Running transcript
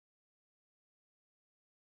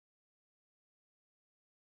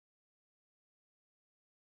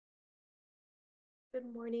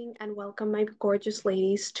Good morning and welcome, my gorgeous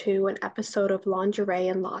ladies, to an episode of Lingerie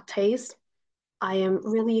and Lattes. I am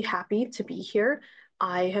really happy to be here.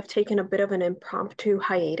 I have taken a bit of an impromptu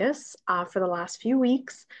hiatus for the last few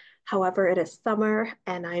weeks. However, it is summer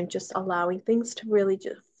and I'm just allowing things to really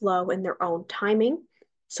just flow in their own timing.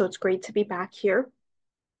 So it's great to be back here.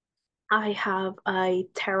 I have a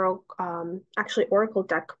tarot, actually, Oracle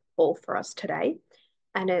deck pull for us today,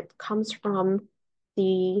 and it comes from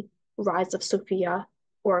the Rise of Sophia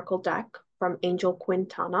Oracle deck from Angel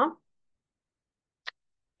Quintana.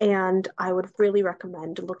 And I would really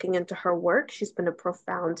recommend looking into her work. She's been a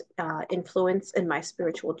profound influence in my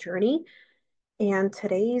spiritual journey. And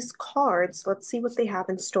today's cards, let's see what they have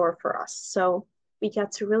in store for us. So we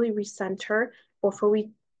get to really recenter before we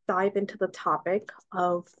dive into the topic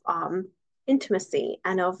of intimacy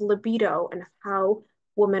and of libido and how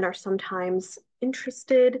women are sometimes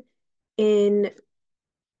interested in,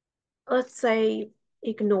 let's say,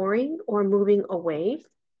 ignoring or moving away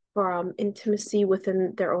from intimacy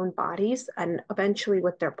within their own bodies and eventually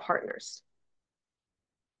with their partners.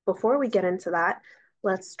 Before we get into that,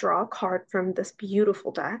 let's draw a card from this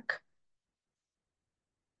beautiful deck.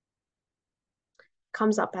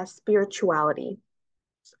 Comes up as spirituality.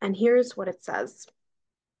 And here's what it says.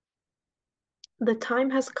 The time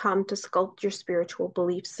has come to sculpt your spiritual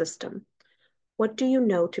belief system. What do you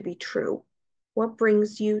know to be true? What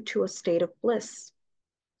brings you to a state of bliss?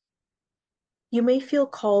 You may feel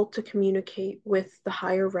called to communicate with the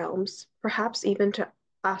higher realms, perhaps even to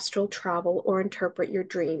astral travel or interpret your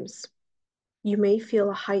dreams. You may feel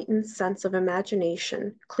a heightened sense of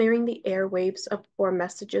imagination, clearing the airwaves for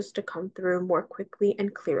messages to come through more quickly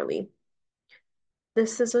and clearly.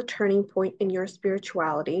 This is a turning point in your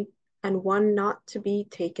spirituality and one not to be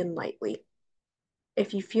taken lightly.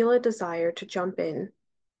 If you feel a desire to jump in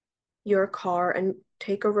your car and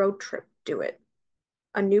take a road trip, do it.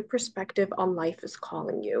 A new perspective on life is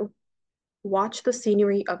calling you. Watch the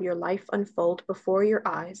scenery of your life unfold before your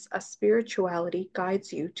eyes as spirituality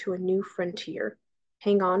guides you to a new frontier.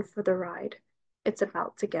 Hang on for the ride. It's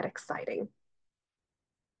about to get exciting.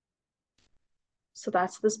 So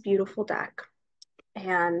that's this beautiful deck.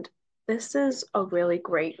 And this is a really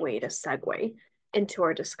great way to segue into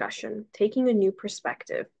our discussion. Taking a new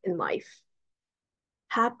perspective in life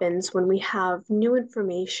happens when we have new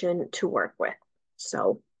information to work with.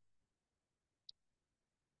 So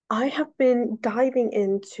I have been diving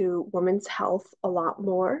into women's health a lot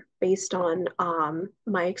more based on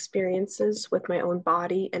my experiences with my own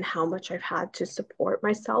body and how much I've had to support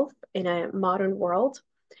myself in a modern world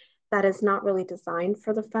that is not really designed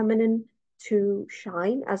for the feminine to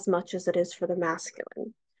shine as much as it is for the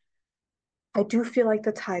masculine. I do feel like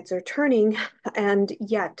the tides are turning, and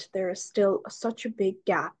yet there is still such a big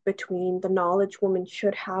gap between the knowledge women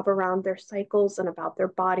should have around their cycles and about their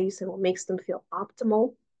bodies and what makes them feel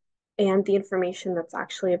optimal and the information that's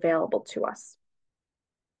actually available to us.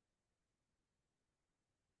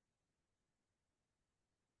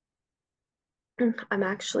 I'm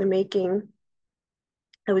actually making,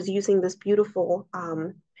 I was using this beautiful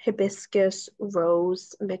hibiscus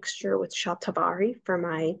rose mixture with shatavari for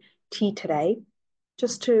my tea today,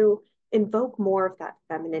 just to invoke more of that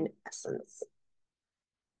feminine essence.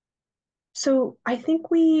 So I think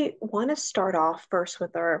we want to start off first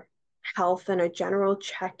with our health and a general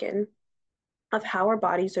check-in of how our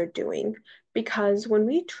bodies are doing. Because when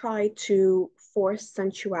we try to force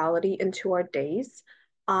sensuality into our days,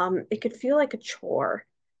 it could feel like a chore.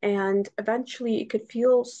 And eventually it could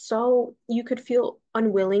feel so, you could feel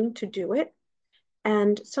unwilling to do it.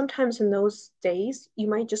 And sometimes in those days, you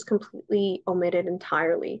might just completely omit it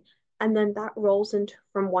entirely. And then that rolls into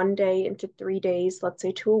from one day into 3 days, let's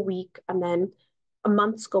say to a week, and then a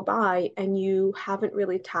months go by and you haven't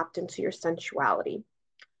really tapped into your sensuality.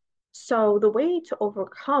 So the way to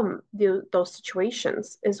overcome those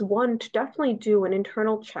situations is one, to definitely do an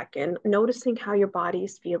internal check-in, noticing how your body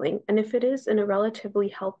is feeling. And if it is in a relatively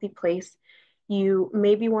healthy place, you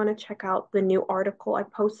maybe want to check out the new article I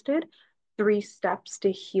posted, 3 Steps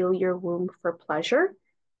to Heal Your Womb for Pleasure.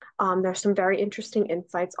 There's some very interesting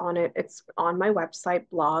insights on it. It's on my website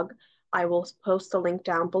blog. I will post a link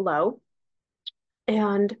down below.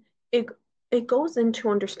 And it it goes into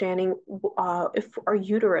understanding if our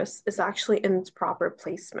uterus is actually in its proper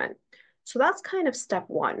placement. So that's kind of step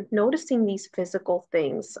one, noticing these physical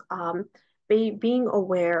things, being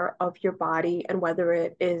aware of your body and whether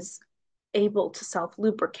it is able to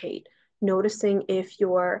self-lubricate, noticing if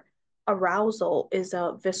your arousal is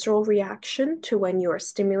a visceral reaction to when you're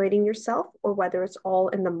stimulating yourself or whether it's all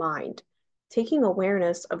in the mind. Taking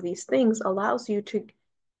awareness of these things allows you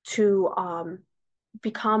to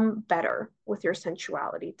become better with your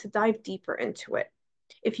sensuality, to dive deeper into it.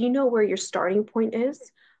 If you know where your starting point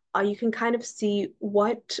is, you can kind of see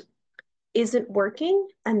what isn't working,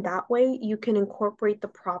 and that way you can incorporate the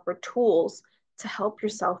proper tools to help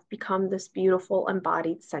yourself become this beautiful,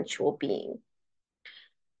 embodied, sensual being.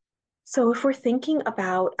 So, if we're thinking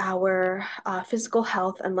about our physical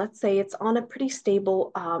health, and let's say it's on a pretty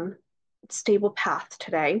stable path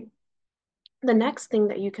today, the next thing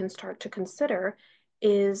that you can start to consider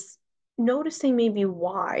is noticing maybe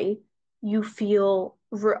why you feel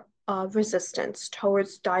resistance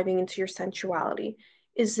towards diving into your sensuality.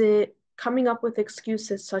 Is it coming up with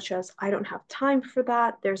excuses such as, I don't have time for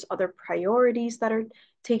that, there's other priorities that are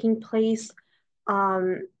taking place?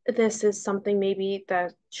 This is something maybe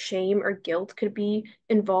that shame or guilt could be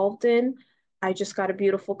involved in. I just got a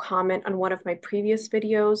beautiful comment on one of my previous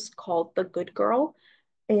videos called The Good Girl,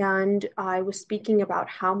 and I was speaking about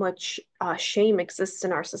how much shame exists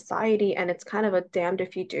in our society, and it's kind of a damned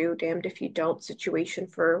if you do, damned if you don't situation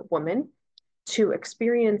for women to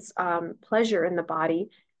experience pleasure in the body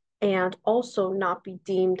and also not be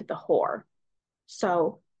deemed the whore.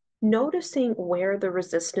 So, noticing where the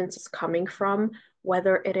resistance is coming from,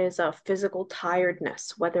 whether it is a physical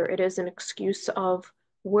tiredness, whether it is an excuse of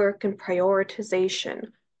work and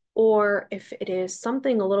prioritization, or if it is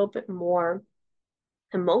something a little bit more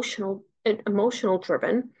emotional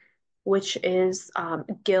driven, which is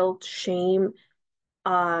guilt, shame,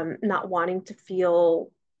 not wanting to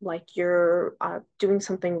feel like you're doing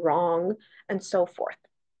something wrong, and so forth.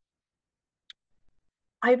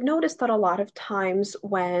 I've noticed that a lot of times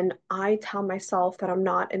when I tell myself that I'm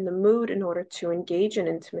not in the mood in order to engage in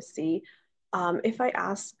intimacy, if I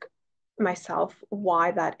ask myself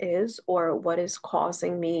why that is or what is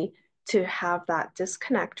causing me to have that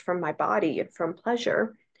disconnect from my body and from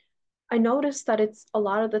pleasure, I notice that it's a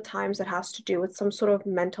lot of the times it has to do with some sort of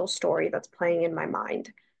mental story that's playing in my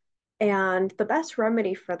mind. And the best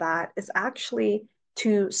remedy for that is actually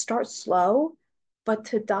to start slow, but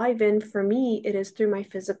to dive in for me, it is through my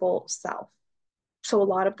physical self. So a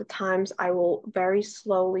lot of the times I will very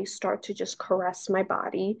slowly start to just caress my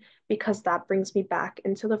body because that brings me back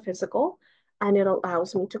into the physical and it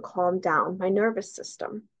allows me to calm down my nervous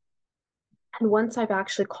system. And once I've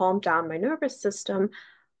actually calmed down my nervous system,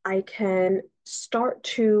 I can start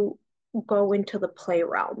to go into the play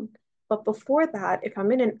realm. But before that, if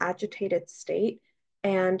I'm in an agitated state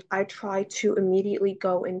and I try to immediately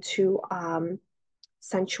go into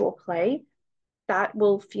sensual play, that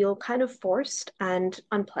will feel kind of forced and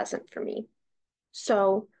unpleasant for me.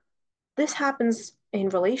 So this happens in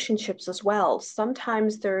relationships as well.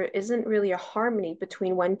 Sometimes there isn't really a harmony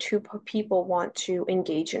between when two people want to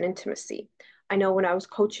engage in intimacy. I know when I was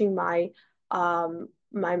coaching my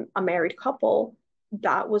a married couple,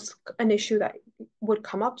 that was an issue that would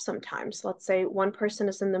come up sometimes. Let's say one person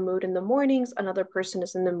is in the mood in the mornings, another person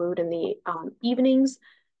is in the mood in the evenings,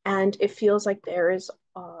 and it feels like there is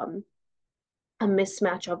a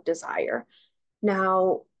mismatch of desire.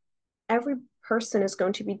 Now, every person is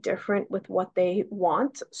going to be different with what they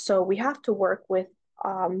want. So we have to work with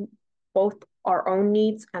um, both our own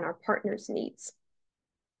needs and our partner's needs.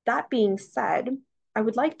 That being said, I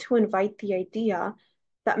would like to invite the idea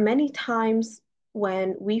that many times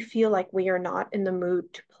when we feel like we are not in the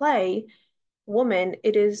mood to play, woman,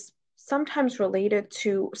 it is sometimes related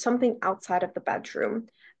to something outside of the bedroom.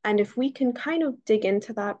 And if we can kind of dig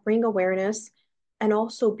into that, bring awareness, and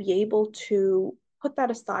also be able to put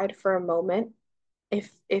that aside for a moment,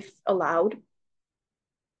 if allowed,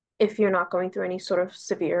 if you're not going through any sort of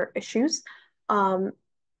severe issues, um,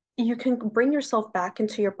 you can bring yourself back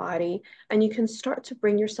into your body and you can start to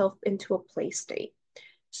bring yourself into a play state.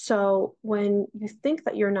 So when you think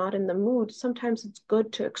that you're not in the mood, sometimes it's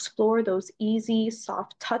good to explore those easy,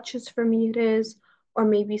 soft touches. For me, it is, or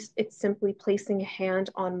maybe it's simply placing a hand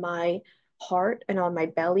on my heart and on my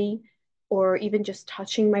belly, or even just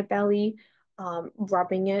touching my belly,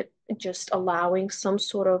 rubbing it, just allowing some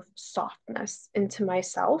sort of softness into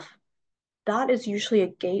myself. That is usually a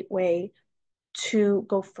gateway to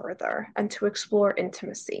go further and to explore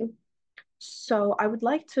intimacy. So I would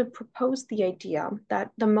like to propose the idea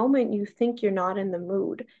that the moment you think you're not in the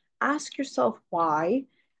mood, ask yourself why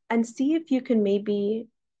and see if you can maybe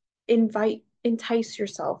entice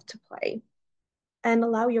yourself to play and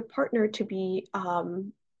allow your partner to be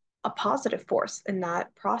a positive force in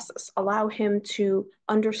that process. Allow him to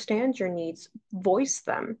understand your needs, voice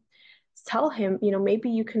them. Tell him, maybe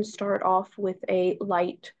you can start off with a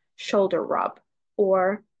light shoulder rub,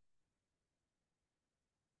 or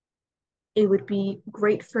it would be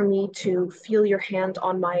great for me to feel your hand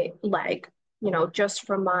on my leg. just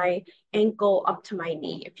from my ankle up to my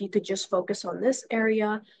knee. If you could just focus on this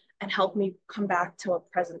area and help me come back to a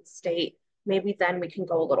present state, maybe then we can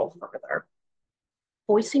go a little further.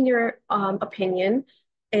 Voicing your opinion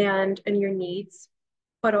and your needs,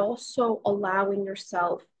 but also allowing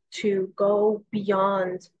yourself to go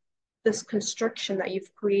beyond this constriction that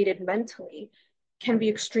you've created mentally can be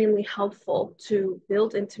extremely helpful to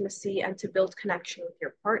build intimacy and to build connection with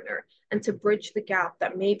your partner and to bridge the gap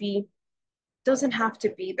that maybe doesn't have to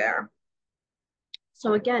be there.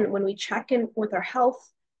 So again, when we check in with our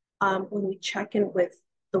health, when we check in with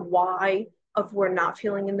the why of we're not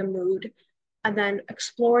feeling in the mood, and then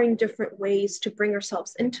exploring different ways to bring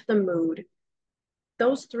ourselves into the mood,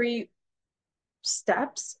 those three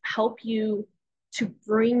steps help you to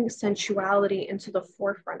bring sensuality into the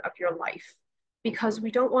forefront of your life. Because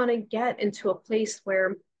we don't want to get into a place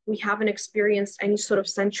where we haven't experienced any sort of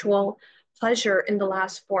sensual pleasure in the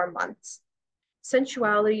last 4 months.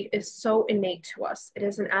 Sensuality is so innate to us. It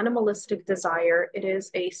is an animalistic desire, it is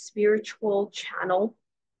a spiritual channel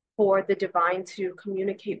for the divine to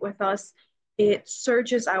communicate with us. It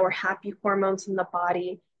surges our happy hormones in the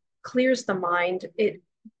body, clears the mind. It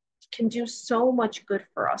can do so much good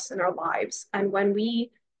for us in our lives. And when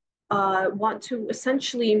we want to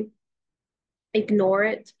essentially ignore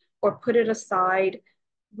it or put it aside,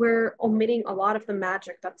 we're omitting a lot of the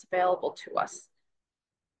magic that's available to us.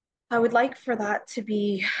 I would like for that to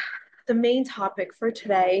be the main topic for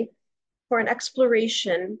today, for an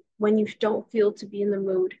exploration when you don't feel to be in the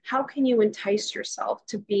mood. How can you entice yourself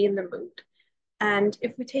to be in the mood? And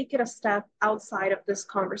if we take it a step outside of this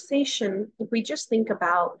conversation, if we just think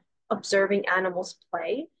about observing animals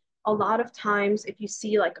play, a lot of times, if you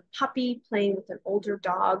see like a puppy playing with an older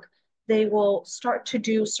dog, they will start to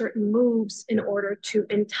do certain moves in order to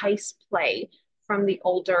entice play from the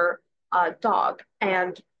older dog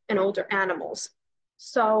and older animals.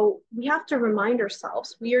 So we have to remind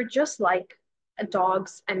ourselves we are just like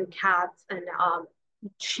dogs and cats and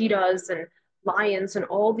cheetahs and lions and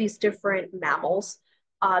all these different mammals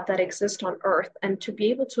that exist on Earth, and to be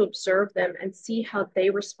able to observe them and see how they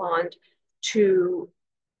respond to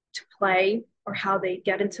play or how they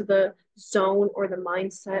get into the zone or the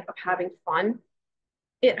mindset of having fun,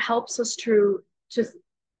 it helps us to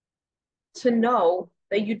know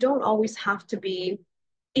that you don't always have to be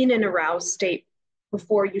in an aroused state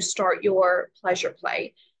before you start your pleasure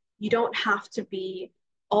play. You don't have to be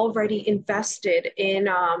already invested in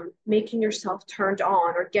making yourself turned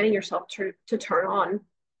on or getting yourself to turn on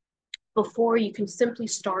before you can simply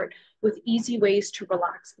start with easy ways to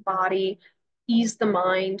relax the body, ease the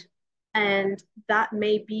mind, and that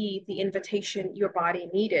may be the invitation your body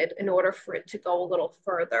needed in order for it to go a little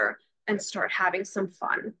further and start having some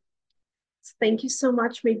fun. So thank you so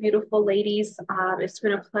much, my beautiful ladies. It's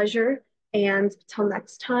been a pleasure. And till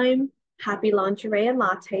next time, happy lingerie and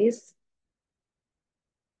lattes.